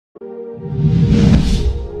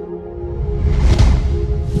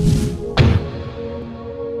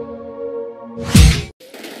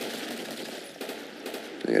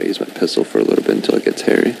pistol for a little bit until it gets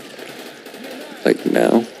hairy. Like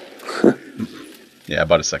now. Yeah, I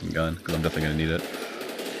bought a second gun because I'm definitely gonna need it.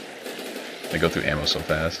 I go through ammo so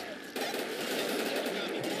fast.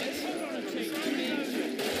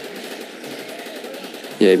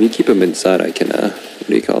 Yeah, if you keep them inside, I can, what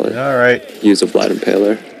do you call it? Alright. Use a Vlad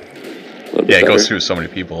Impaler. Yeah, it goes through so many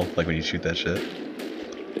people, like when you shoot that shit.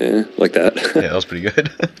 Yeah, like that. Yeah, that was pretty good.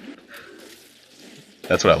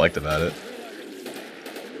 That's what I liked about it.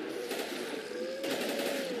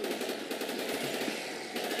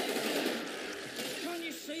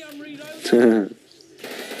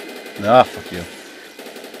 Nah, fuck you.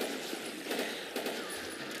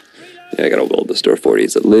 Yeah, I gotta weld this door 40.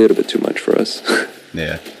 It's a little bit too much for us.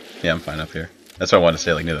 Yeah. Yeah, I'm fine up here. That's why I wanted to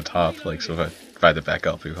stay like near the top, like so if I had to back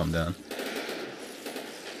up, we come down.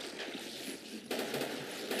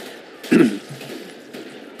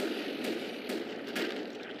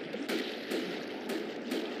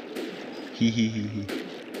 Hee hee hee hee.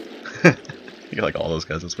 You got like all those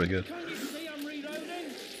guys, that's pretty good.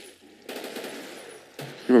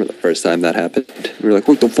 I remember the first time that happened. We were like,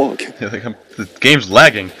 what the fuck? Yeah, like the game's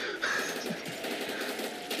lagging.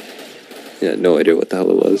 Yeah, no idea what the hell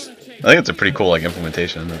it was. I think it's a pretty cool like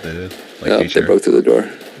implementation that they did. Like They broke through the door.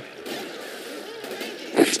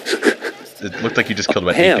 It looked like you just killed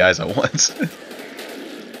about 8 guys at once.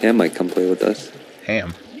 Ham might come play with us.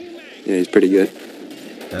 Ham? Yeah, he's pretty good.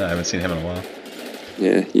 Yeah, I haven't seen him in a while.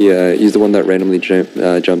 Yeah, he's the one that randomly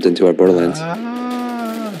jumped into our Borderlands. Yeah,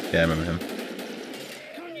 I remember him.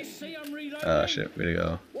 Shit, way to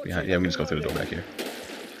go. Behind. Yeah, we can just go through the door back here.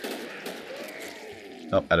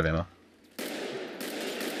 Oh, out of ammo.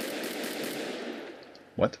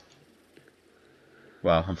 What?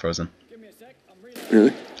 Wow, I'm frozen.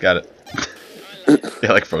 Really? Got it.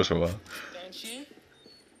 Yeah, like froze for a while.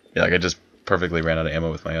 Yeah, like I just perfectly ran out of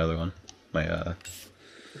ammo with my other one. My,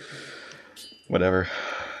 whatever.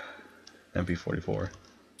 MP44.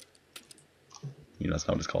 You know, that's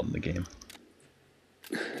not what it's called in the game.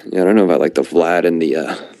 Yeah, I don't know about like the Vlad and the,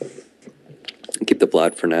 keep the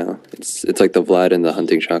Vlad for now. It's like the Vlad and the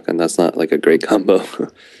hunting shotgun. That's not like a great combo.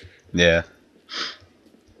 Yeah.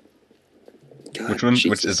 God, which one? Jesus.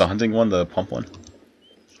 Which is the hunting one? The pump one?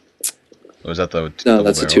 Or is that the No,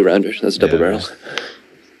 that's a 2-rounder. That's a double barrel.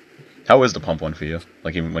 How is the pump one for you?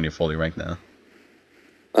 Like even when you're fully ranked now?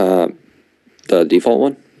 The default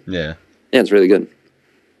one? Yeah. Yeah, it's really good.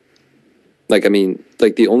 Like, I mean,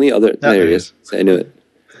 like the only other... There it is. I knew it.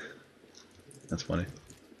 That's funny.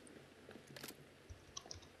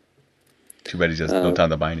 Too bad he just no time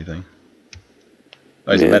to buy anything.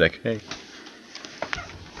 Oh, he's a medic. Hey.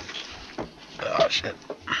 Oh, shit.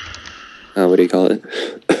 What do you call it?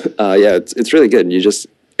 Yeah, it's really good.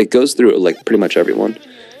 It goes through like pretty much everyone.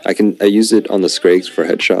 I use it on the Scrags for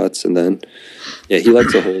headshots, and then yeah, he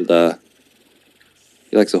likes to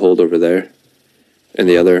hold over there, and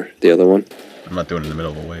the other one. I'm not doing it in the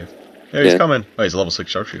middle of a wave. Hey, he's coming. Oh, he's a level 6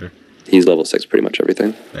 sharpshooter. He's level 6 pretty much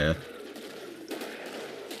everything. Yeah.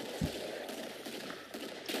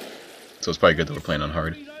 So it's probably good that we're playing on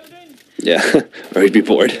hard. Yeah, or he'd be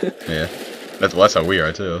bored. Yeah, that's how we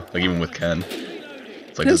are too. Like even with Ken.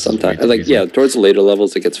 It's like sometimes, like yeah, towards the later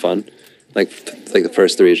levels it gets fun. Like the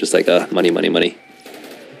first 3 is just like money.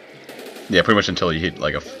 Yeah, pretty much until you hit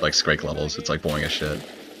like Scrake levels, it's like boring as shit.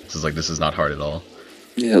 This is not hard at all.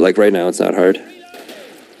 Yeah, like right now it's not hard.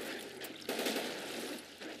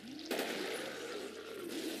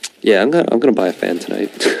 Yeah, I'm gonna buy a fan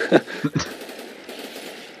tonight.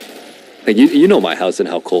 Like you know my house and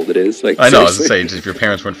how cold it is. Like I know, I was saying if your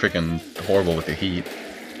parents weren't freaking horrible with the heat.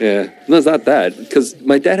 Yeah, no, it's not that, because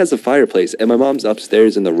my dad has a fireplace and my mom's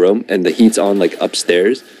upstairs in the room and the heat's on like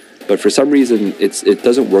upstairs, but for some reason it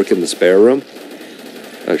doesn't work in the spare room.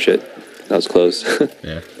 Oh shit, that was close.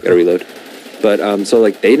 Yeah, gotta reload. But so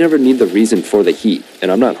like they never need the reason for the heat,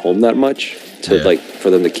 and I'm not home that much to like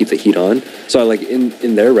for them to keep the heat on. So I like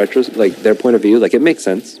in their their point of view, like it makes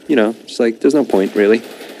sense, you know. It's like there's no point really.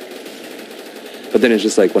 But then it's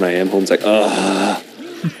just like when I am home, it's like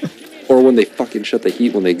or when they fucking shut the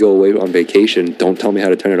heat when they go away on vacation, don't tell me how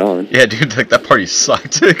to turn it on. Yeah, dude, like that party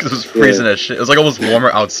sucked because it was freezing as shit. It was like almost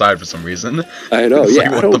warmer outside for some reason. I know, yeah,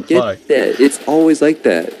 like, I don't get that. It's always like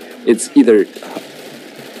that. It's either...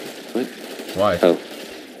 What? Why? Oh.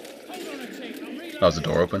 Was the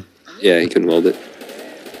door open? Yeah, he couldn't weld it.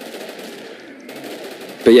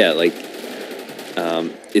 But yeah, like,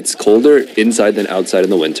 it's colder inside than outside in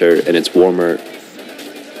the winter, and it's warmer,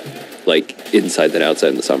 like, inside than outside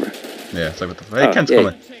in the summer. Yeah, it's like, what the fuck? Hey, Ken's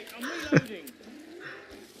coming.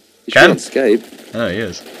 He's on Skype. Oh, he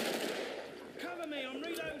is.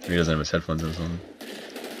 He doesn't have his headphones in or something.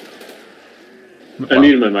 I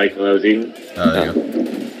muted my mic while I was eating. There you go.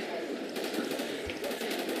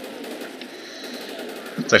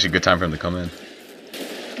 It's actually a good time for him to come in.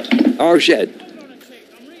 Oh shit.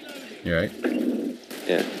 You alright?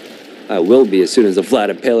 Yeah. I will be as soon as the Vlad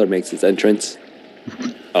Impaler makes his entrance.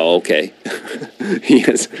 Oh, okay. He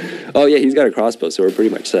has. Oh yeah, he's got a crossbow, so we're pretty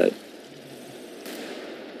much set.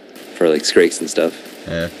 For like Skrakes and stuff.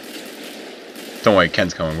 Yeah. Don't worry,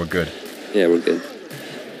 Ken's coming. We're good. Yeah, we're good.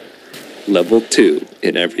 Level 2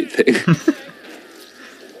 in everything.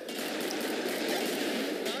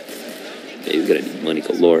 Yeah, he's gonna need money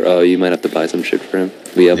galore. Oh, you might have to buy some shit for him.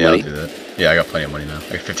 We have money. I'll do that. Yeah, I got plenty of money now.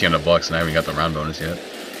 I got $1,500 and I haven't got the round bonus yet.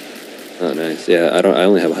 Oh, nice. Yeah, I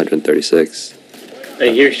only have 136. I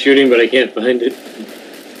hear shooting, but I can't find it.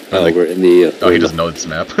 Oh, we're in the. Oh, he doesn't know this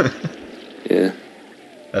map. Yeah.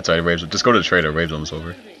 That's right, Rage. Just go to the trader. Rage almost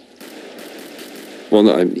over. Well,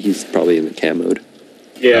 no, he's probably in the cam mode.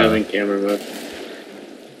 Yeah, I'm in camera mode.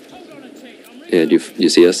 Yeah, do you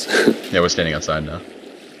see us? Yeah, we're standing outside now.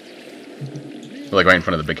 We're like right in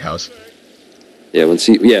front of the big house. Yeah, once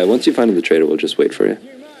you find the trader, we'll just wait for you.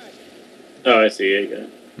 Oh, I see. Yeah.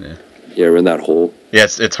 Yeah. Yeah, we're in that hole. Yeah,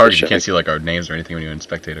 it's hard. You can't see like our names or anything when you're in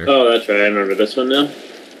spectator. Oh, that's right. I remember this one now.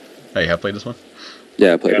 Oh, you have played this one?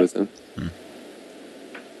 Yeah, I played with him.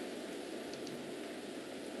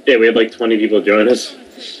 Yeah, we had like 20 people join us.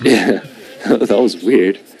 Yeah, that was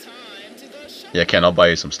weird. Yeah, Ken, I'll buy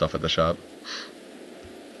you some stuff at the shop.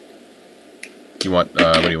 You want,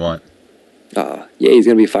 what do you want? Yeah, he's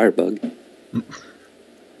gonna be a firebug.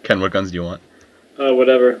 Ken, what guns do you want?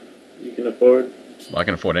 Whatever you can afford. Well, I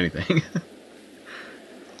can afford anything.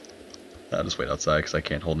 I'll just wait outside because I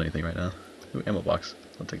can't hold anything right now. Ooh, ammo box.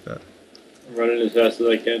 I'll take that. I'm running as fast as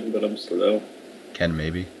I can, but I'm slow. Ken,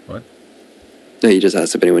 maybe. What? No, he just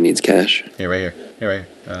asked if anyone needs cash. Here, right here. Here, right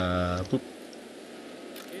here. Boop.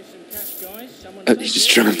 He just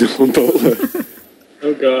dropped the whole boatload.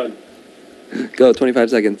 Oh god. Go, 25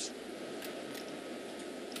 seconds.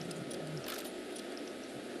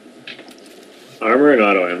 Armor and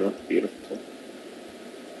auto ammo. Beautiful.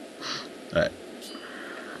 Alright.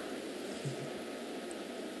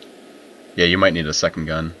 Yeah, you might need a second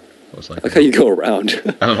gun. Most likely. Look how you go around.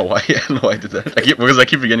 I don't know why. I don't know why I did that. Because I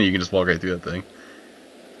keep forgetting you can just walk right through that thing.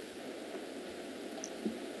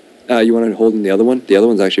 You want to hold in the other one? The other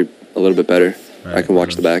one's actually a little bit better. Right, I can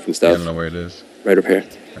watch the back and I stuff. don't know where it is. Right up here.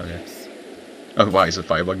 Okay. Oh wow, he's a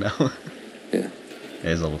firebug now. Yeah. Yeah,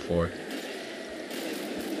 he's level 4.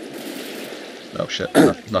 Oh shit,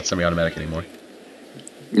 not semi-automatic anymore.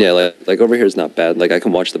 Yeah, like over here is not bad. Like I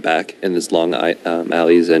can watch the back in this long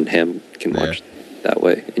alleys, and Ham can watch that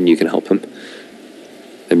way, and you can help him.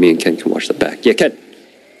 And me and Ken can watch the back. Yeah, Ken.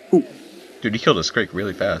 Ooh. Dude, he killed a Skrake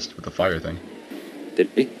really fast with the fire thing. Did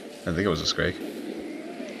he? I think it was a Skrake.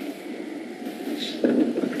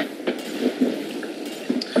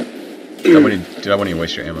 Dude, I wouldn't even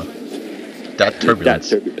waste your ammo. That turbulence.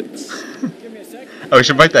 That turbulence. Oh, we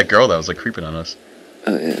should fight that girl that was like creeping on us.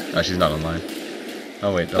 Oh yeah. Oh, she's not online.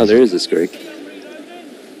 Oh wait. Oh, there is a Skrake.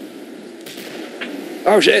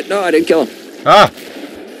 Oh shit! No, I didn't kill him. Ah!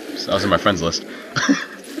 I was in my friends list.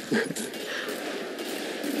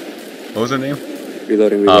 What was her name?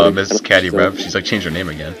 Reloading. Miss Caddy Rev. She's like changed her name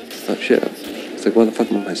again. Oh shit! It's like, why the fuck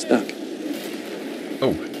am I stuck?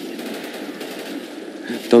 Oh.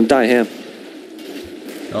 Don't die, Ham.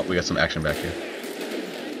 Oh, we got some action back here.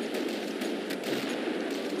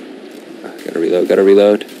 Gotta reload. Gotta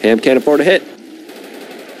reload. Ham can't afford a hit.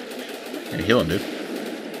 Hey, heal him, dude.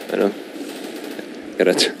 I know.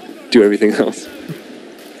 Gotta do everything else.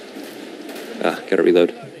 Gotta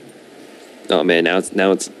reload. Oh man, now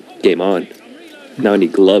it's game on. Now I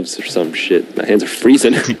need gloves or some shit. My hands are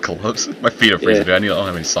freezing. I need gloves. My feet are freezing, dude. I don't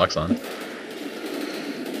have any socks on.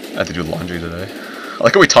 I have to do laundry today. I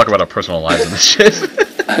like how we talk about our personal lives in this shit.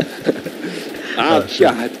 Oh, shit.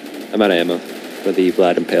 God. I'm out of ammo for the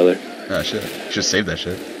Vlad Impaler. Ah, shit. Should save that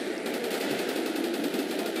shit.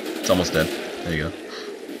 It's almost dead. There you go.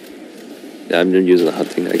 Yeah, I'm using the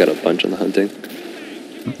hunting. I got a bunch on the hunting.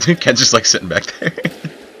 Ken's just like sitting back there.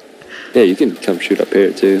 Yeah, you can come shoot up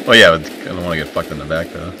here too. Oh yeah, but I don't want to get fucked in the back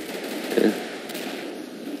though. Yeah.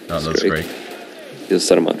 Oh, that's great. You'll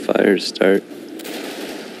set him on fire to start.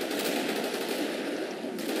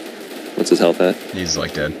 What's his health at? He's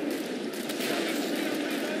like dead.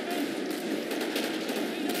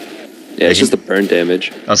 Yeah, it's just the burn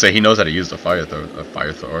damage. I'll say he knows how to use the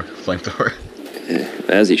flamethrower. Yeah,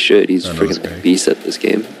 as he should. He's freaking a beast at this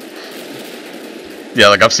game. Yeah,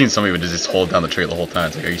 like I've seen some of you just hold down the trait the whole time.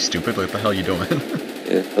 It's like, are you stupid? Like, what the hell are you doing?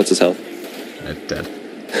 Yeah, what's his health? Dead.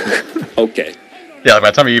 Okay. Yeah, like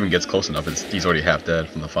by the time he even gets close enough, he's already half dead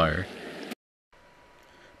from the fire.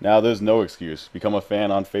 Now there's no excuse. Become a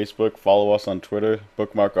fan on Facebook, follow us on Twitter,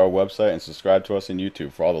 bookmark our website, and subscribe to us on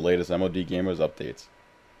YouTube for all the latest MOD Gamers updates.